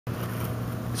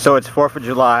So it's 4th of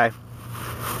July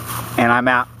and I'm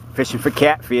out fishing for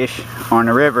catfish on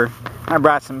the river. I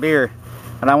brought some beer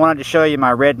and I wanted to show you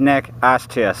my Redneck ice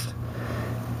chest.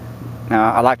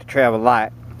 Now I like to travel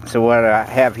light, so what I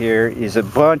have here is a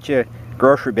bunch of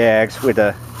grocery bags with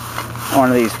one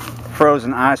of these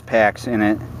frozen ice packs in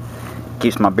it.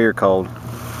 Keeps my beer cold.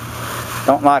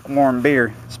 Don't like warm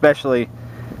beer, especially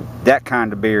that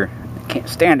kind of beer. Can't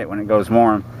stand it when it goes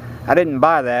warm. I didn't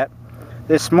buy that.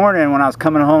 This morning when I was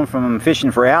coming home from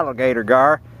fishing for alligator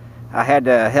gar, I had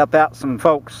to help out some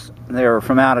folks. They were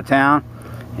from out of town,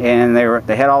 and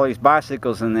they had all these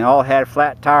bicycles, and they all had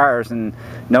flat tires and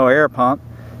no air pump.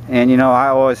 And you know, I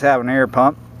always have an air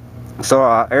pump, so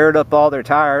I aired up all their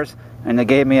tires, and they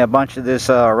gave me a bunch of this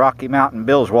Rocky Mountain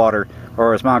Bilge water,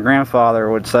 or as my grandfather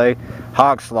would say,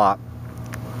 hog slop.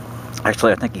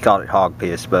 Actually, I think he called it hog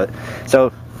piss. But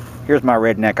so here's my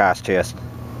Redneck ice chest.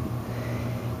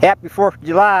 Happy 4th of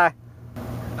July.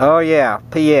 Oh yeah,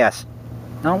 P.S.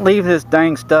 Don't leave this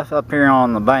dang stuff up here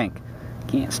on the bank.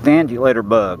 Can't stand you later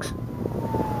bugs.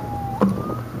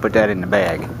 Put that in the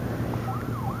bag.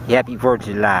 Happy 4th of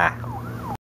July.